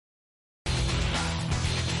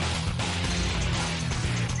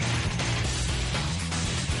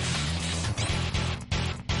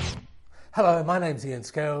Hello, my name's Ian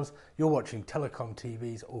Scales. You're watching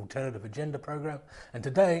TelecomTV's Alternative Agenda programme, and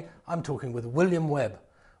today I'm talking with William Webb.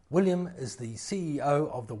 William is the CEO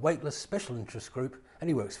of the Weightless Special Interest Group, and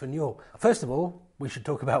he works for Newell. First of all, we should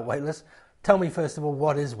talk about Weightless. Tell me first of all,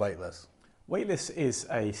 what is Weightless? Weightless is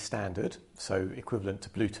a standard, so equivalent to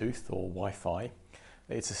Bluetooth or Wi-Fi.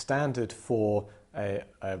 It's a standard for a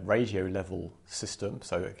radio level system,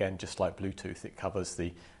 so again, just like Bluetooth, it covers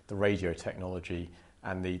the radio technology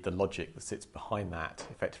and the logic that sits behind that,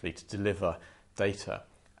 effectively to deliver data.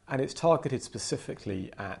 And it's targeted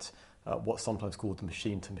specifically at what's sometimes called the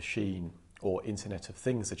machine-to-machine or Internet of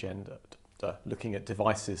Things agenda, looking at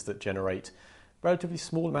devices that generate relatively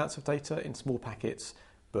small amounts of data in small packets,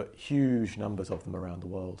 but huge numbers of them around the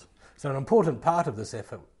world. So an important part of this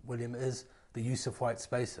effort, William, is the use of white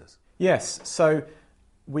spaces. Yes, so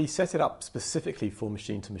we set it up specifically for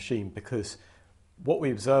machine-to-machine because what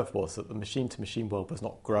we observed was that the machine-to-machine world was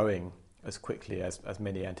not growing as quickly as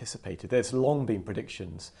many anticipated. There's long been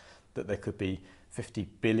predictions that there could be 50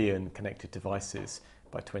 billion connected devices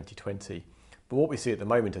by 2020. But what we see at the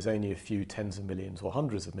moment is only a few tens of millions or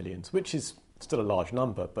hundreds of millions, which is still a large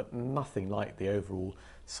number, but nothing like the overall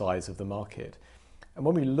size of the market. And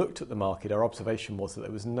when we looked at the market, our observation was that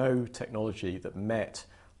there was no technology that met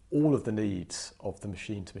all of the needs of the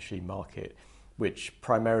machine-to-machine market, which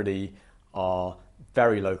primarily are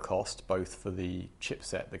very low cost, both for the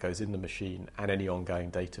chipset that goes in the machine and any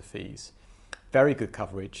ongoing data fees. Very good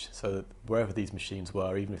coverage, so that wherever these machines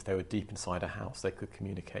were, even if they were deep inside a house, they could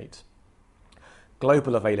communicate.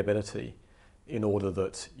 Global availability, in order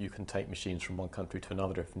that you can take machines from one country to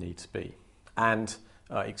another if needs be. And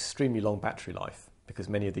extremely long battery life, because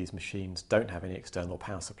many of these machines don't have any external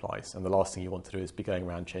power supplies, and the last thing you want to do is be going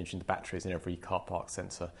around changing the batteries in every car park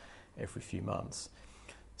sensor every few months.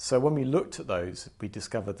 So when we looked at those, we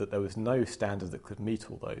discovered that there was no standard that could meet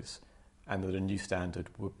all those, and that a new standard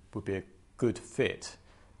would be a good fit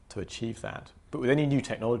to achieve that. But with any new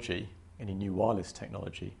technology, any new wireless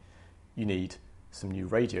technology, you need some new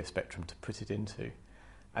radio spectrum to put it into.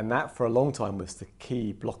 And that for a long time was the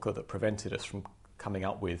key blocker that prevented us from coming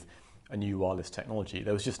up with a new wireless technology.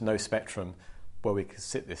 There was just no spectrum where we could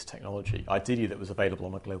sit this technology, ideally that was available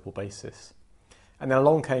on a global basis. And then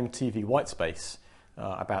along came TV White Space.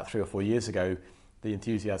 About 3 or 4 years ago, the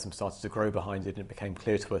enthusiasm started to grow behind it, and it became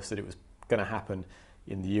clear to us that it was going to happen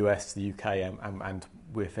in the US, the UK, and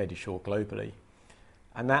we're fairly sure globally.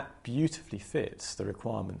 And that beautifully fits the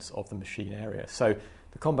requirements of the machine area. So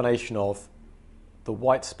the combination of the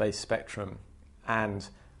white space spectrum and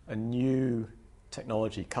a new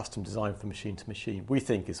technology custom designed for machine to machine, we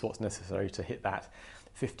think is what's necessary to hit that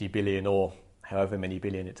 50 billion or however many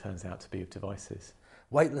billion it turns out to be of devices.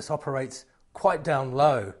 Weightless operates quite down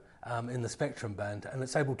low in the spectrum band, and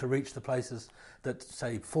it's able to reach the places that,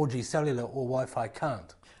 say, 4G cellular or Wi-Fi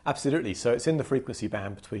can't. Absolutely. So it's in the frequency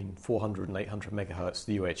band between 400 and 800 megahertz,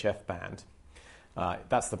 the UHF band.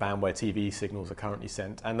 That's the band where TV signals are currently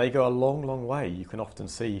sent, and they go a long, long way. You can often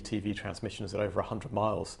see TV transmissions at over 100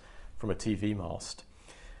 miles from a TV mast.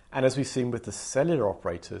 And as we've seen with the cellular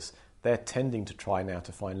operators, they're tending to try now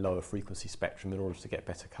to find lower frequency spectrum in order to get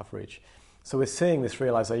better coverage. So we're seeing this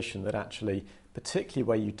realization that actually, particularly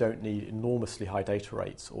where you don't need enormously high data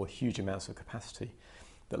rates or huge amounts of capacity,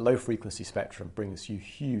 that low frequency spectrum brings you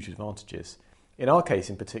huge advantages. In our case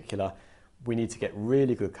in particular, we need to get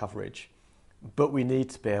really good coverage, but we need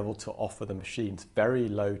to be able to offer the machines very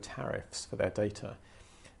low tariffs for their data.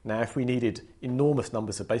 Now, if we needed enormous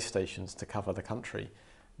numbers of base stations to cover the country,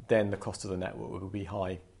 then the cost of the network would be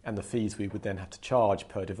high, and the fees we would then have to charge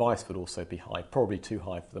per device would also be high, probably too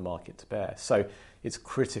high for the market to bear. So it's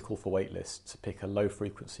critical for Weightless to pick a low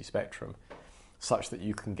frequency spectrum such that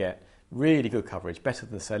you can get really good coverage, better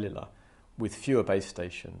than cellular, with fewer base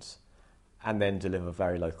stations, and then deliver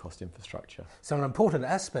very low cost infrastructure. So an important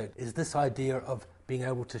aspect is this idea of being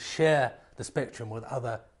able to share the spectrum with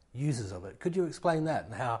other users of it. Could you explain that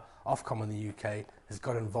and how Ofcom in the UK has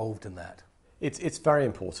got involved in that? It's very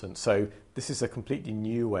important. So this is a completely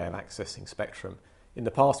new way of accessing spectrum. In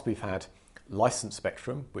the past, we've had licensed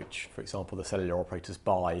spectrum, which, for example, the cellular operators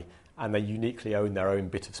buy, and they uniquely own their own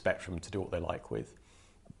bit of spectrum to do what they like with.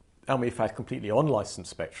 And we've had completely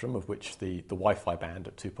unlicensed spectrum, of which the Wi-Fi band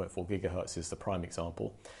at 2.4 gigahertz is the prime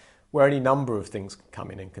example, where any number of things can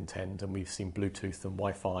come in and contend, and we've seen Bluetooth and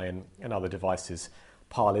Wi-Fi and other devices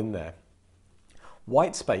pile in there.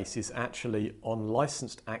 White space is actually on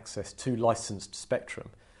licensed access to licensed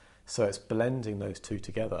spectrum, so it's blending those two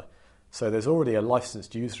together. So there's already a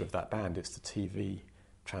licensed user of that band, it's the TV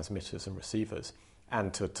transmitters and receivers,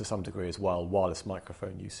 and to some degree as well, wireless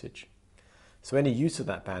microphone usage. So any use of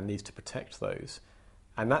that band needs to protect those,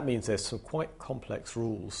 And that means there's some quite complex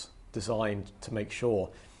rules designed to make sure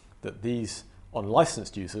that these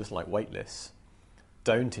unlicensed users, like Weightless,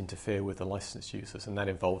 don't interfere with the licensed users, and that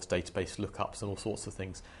involves database lookups and all sorts of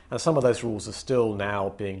things. And some of those rules are still now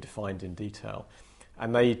being defined in detail,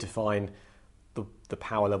 and they define the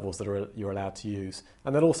power levels that you're allowed to use,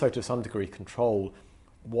 and then also to some degree control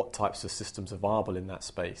what types of systems are viable in that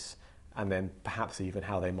space, and then perhaps even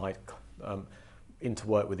how they might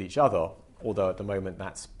interwork with each other, although at the moment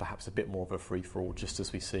that's perhaps a bit more of a free-for-all, just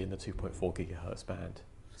as we see in the 2.4 gigahertz band.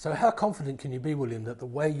 So how confident can you be, William, that the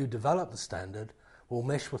way you develop the standard will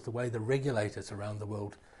mesh with the way the regulators around the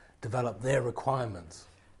world develop their requirements?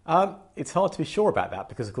 It's hard to be sure about that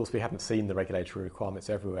because, of course, we haven't seen the regulatory requirements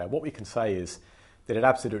everywhere. What we can say is that it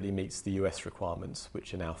absolutely meets the US requirements,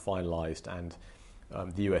 which are now finalised, and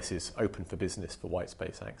the US is open for business for white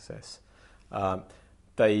space access.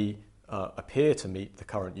 They appear to meet the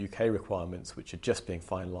current UK requirements, which are just being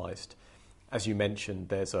finalised. As you mentioned,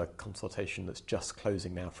 there's a consultation that's just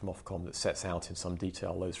closing now from Ofcom that sets out in some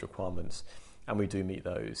detail those requirements, and we do meet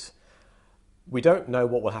those. We don't know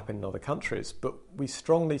what will happen in other countries, but we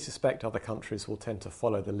strongly suspect other countries will tend to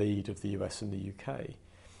follow the lead of the US and the UK,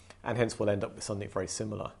 and hence we'll end up with something very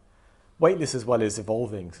similar. Weightless as well is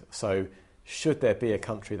evolving, so should there be a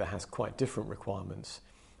country that has quite different requirements,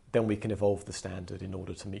 then we can evolve the standard in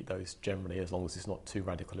order to meet those generally, as long as it's not too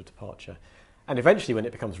radical a departure. And eventually, when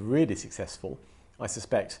it becomes really successful, I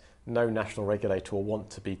suspect no national regulator will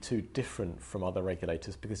want to be too different from other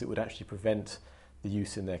regulators because it would actually prevent the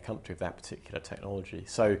use in their country of that particular technology.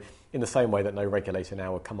 So in the same way that no regulator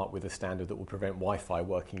now will come up with a standard that will prevent Wi-Fi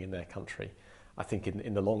working in their country, I think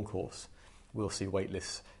in the long course we'll see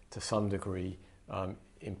Weightless to some degree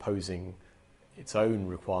imposing its own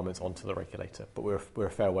requirements onto the regulator, but we're a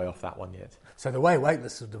fair way off that one yet. So the way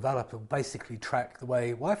Weightless has developed will basically track the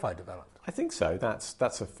way Wi-Fi developed? I think so.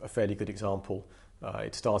 That's a fairly good example.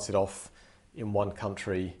 It started off in one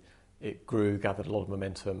country, it grew, gathered a lot of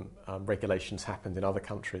momentum, regulations happened in other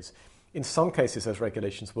countries. In some cases, those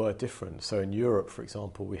regulations were different. So in Europe, for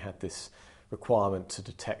example, we had this requirement to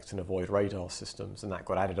detect and avoid radar systems, and that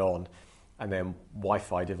got added on, and then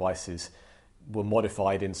Wi-Fi devices were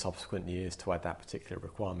modified in subsequent years to add that particular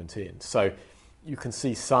requirement in. So you can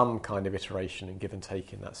see some kind of iteration and give and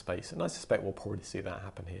take in that space, and I suspect we'll probably see that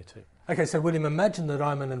happen here too. Okay, so William, imagine that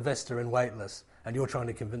I'm an investor in Weightless and you're trying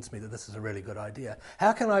to convince me that this is a really good idea.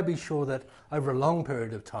 How can I be sure that over a long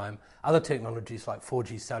period of time, other technologies like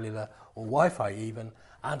 4G cellular or Wi-Fi even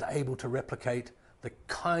aren't able to replicate the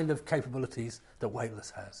kind of capabilities that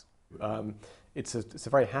Weightless has? It's a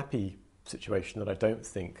very happy situation that I don't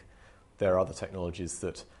think there are other technologies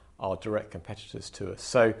that are direct competitors to us.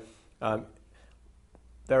 So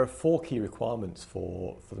there are 4 key requirements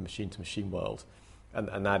for the machine-to-machine world,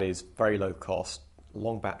 and that is very low cost,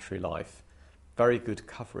 long battery life, very good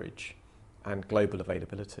coverage, and global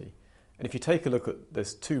availability. And if you take a look at,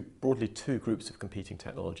 there's broadly two groups of competing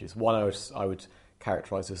technologies. One I would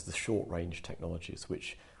characterise as the short-range technologies,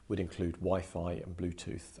 which would include Wi-Fi and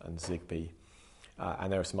Bluetooth and Zigbee,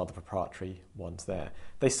 and there are some other proprietary ones there.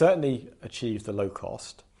 They certainly achieve the low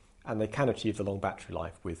cost, and they can achieve the long battery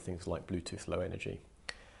life with things like Bluetooth Low Energy.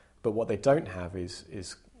 But what they don't have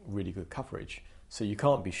is really good coverage. So you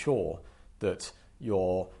can't be sure that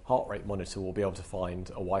your heart rate monitor will be able to find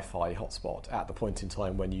a Wi-Fi hotspot at the point in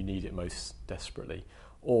time when you need it most desperately,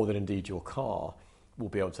 or that indeed your car will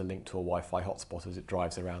be able to link to a Wi-Fi hotspot as it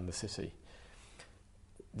drives around the city.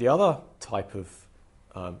 The other type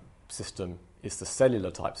of system is the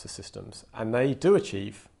cellular types of systems, and they do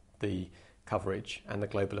achieve the coverage and the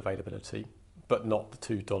global availability, but not the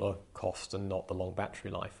 $2 cost and not the long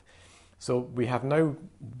battery life. So we have no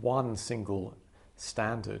one single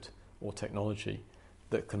standard or technology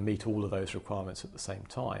that can meet all of those requirements at the same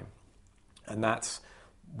time. And that's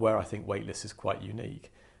where I think Weightless is quite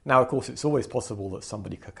unique. Now, of course, it's always possible that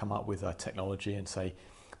somebody could come up with a technology and say,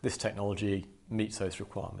 this technology meets those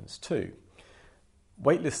requirements too.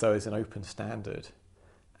 Weightless, though, is an open standard,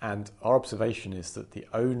 and our observation is that the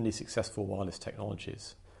only successful wireless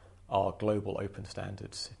technologies are global open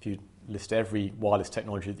standards. If you list every wireless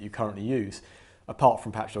technology that you currently use, apart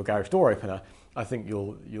from perhaps your garage door opener, I think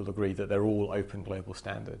you'll agree that they're all open global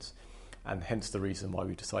standards, and hence the reason why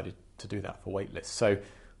we decided to do that for Weightless. So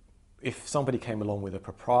if somebody came along with a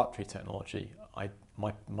proprietary technology,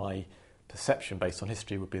 my perception based on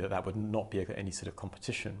history would be that would not be any sort of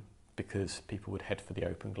competition, because people would head for the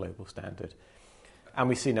open global standard. And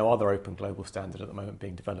we see no other open global standard at the moment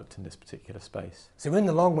being developed in this particular space. So in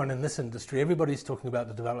the long run in this industry, everybody's talking about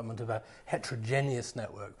the development of a heterogeneous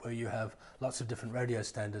network where you have lots of different radio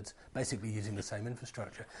standards basically using the same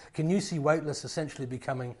infrastructure. Can you see Weightless essentially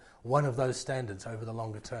becoming one of those standards over the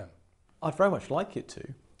longer term? I'd very much like it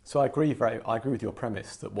to. So I agree with your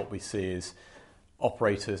premise that what we see is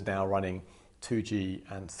operators now running 2G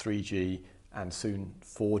and 3G and soon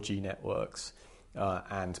 4G networks,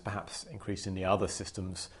 and perhaps increasingly other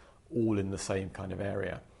systems all in the same kind of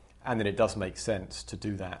area. And then it does make sense to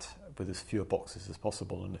do that with as fewer boxes as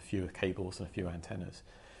possible and a fewer cables and a few antennas.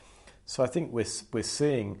 So I think we're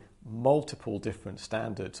seeing multiple different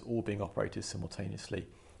standards all being operated simultaneously,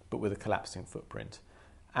 but with a collapsing footprint.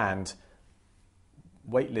 And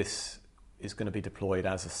Weightless is going to be deployed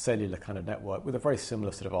as a cellular kind of network with a very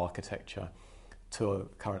similar sort of architecture to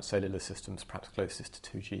current cellular systems, perhaps closest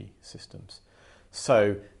to 2G systems.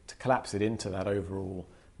 So to collapse it into that overall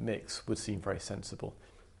mix would seem very sensible.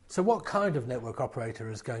 So what kind of network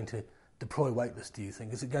operator is going to deploy Weightless, do you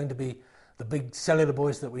think? Is it going to be the big cellular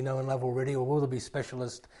boys that we know and love already, or will there be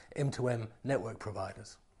specialist M2M network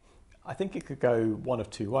providers? I think it could go one of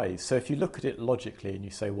two ways. So if you look at it logically and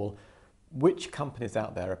you say, well, which companies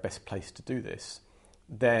out there are best placed to do this,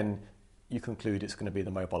 then you conclude it's going to be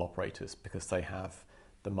the mobile operators because they have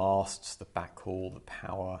the masts, the backhaul, the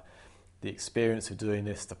power, the experience of doing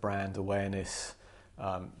this, the brand awareness,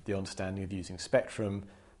 the understanding of using spectrum,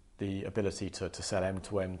 the ability to sell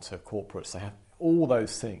M2M to corporates. They have all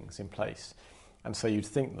those things in place. And so you'd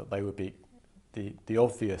think that they would be the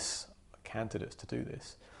obvious candidates to do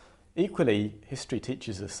this. Equally, history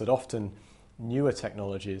teaches us that often newer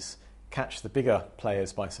technologies catch the bigger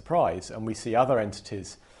players by surprise, and we see other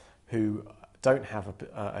entities who don't have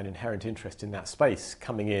an inherent interest in that space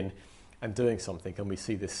coming in and doing something. And we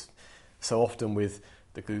see this so often with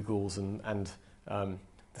the Googles and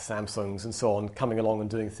the Samsungs and so on coming along and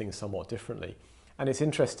doing things somewhat differently. And it's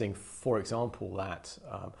interesting, for example, that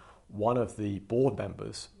one of the board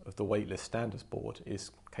members of the Weightless Standards Board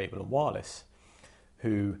is Cable and Wireless,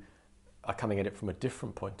 who are coming at it from a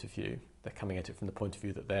different point of view. They're coming at it from the point of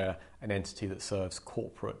view that they're an entity that serves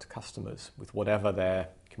corporate customers with whatever their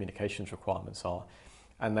communications requirements are.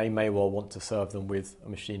 And they may well want to serve them with a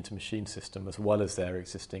machine-to-machine system as well as their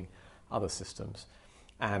existing other systems.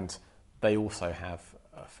 And they also have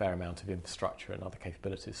a fair amount of infrastructure and other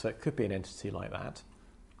capabilities. So it could be an entity like that.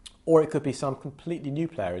 Or it could be some completely new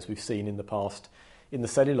player, as we've seen in the past in the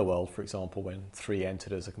cellular world, for example, when 3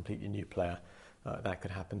 entered as a completely new player. That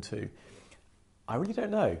could happen too. I really don't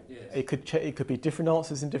know. Yes. It could be different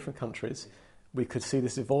answers in different countries. We could see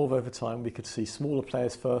this evolve over time. We could see smaller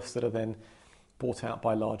players first that are then bought out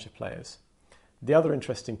by larger players. The other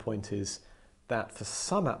interesting point is that for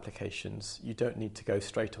some applications, you don't need to go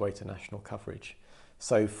straight away to national coverage.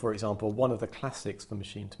 So, for example, one of the classics for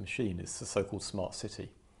machine-to-machine is the so-called smart city.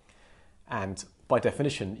 And by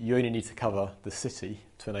definition, you only need to cover the city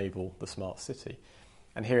to enable the smart city.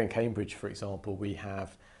 And here in Cambridge, for example, we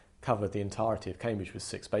have covered the entirety of Cambridge with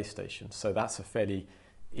 6 base stations. So that's a fairly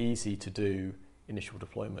easy to do initial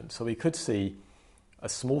deployment. So we could see a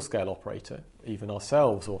small-scale operator, even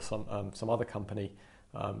ourselves or some other company,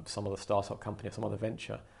 some other startup company or some other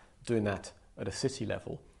venture, doing that at a city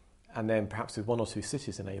level. And then perhaps with 1 or 2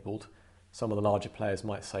 cities enabled, some of the larger players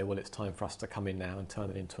might say, well, it's time for us to come in now and turn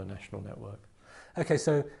it into a national network. Okay,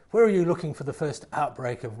 so where are you looking for the first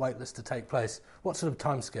outbreak of Weightless to take place? What sort of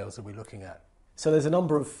timescales are we looking at? So there's a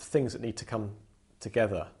number of things that need to come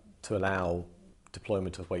together to allow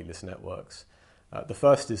deployment of Weightless networks. The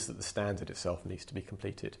first is that the standard itself needs to be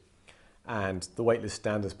completed. And the Weightless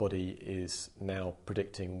Standards Body is now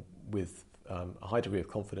predicting with a high degree of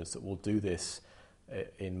confidence that we'll do this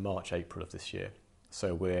in March, April of this year.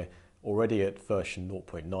 So we're already at version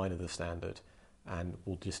 0.9 of the standard, and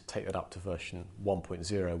we'll just take that up to version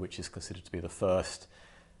 1.0, which is considered to be the first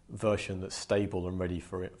version that's stable and ready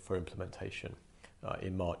for implementation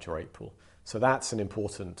in March or April. So that's an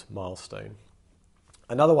important milestone.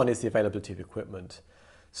 Another one is the availability of equipment.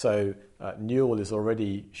 So Newell is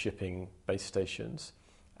already shipping base stations,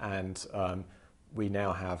 and we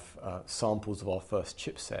now have samples of our first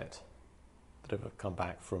chipset that have come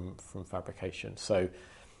back from fabrication. So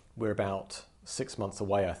we're about 6 months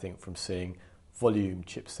away, I think, from seeing volume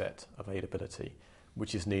chipset availability,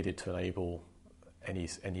 which is needed to enable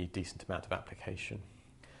any decent amount of application.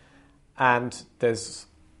 And there's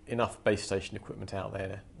enough base station equipment out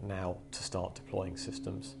there now to start deploying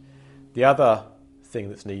systems. The other thing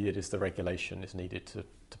that's needed is the regulation is needed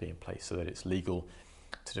to be in place so that it's legal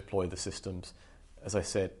to deploy the systems. As I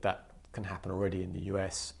said, that can happen already in the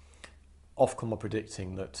US. Ofcom are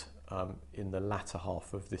predicting that in the latter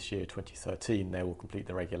half of this year, 2013, they will complete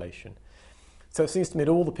the regulation. So it seems to me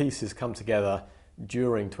that all the pieces come together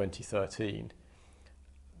during 2013.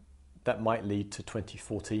 That might lead to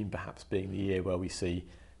 2014 perhaps being the year where we see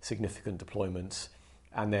significant deployments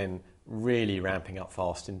and then really ramping up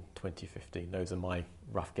fast in 2015. Those are my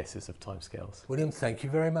rough guesses of timescales. William, thank you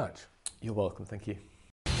very much. You're welcome, thank you.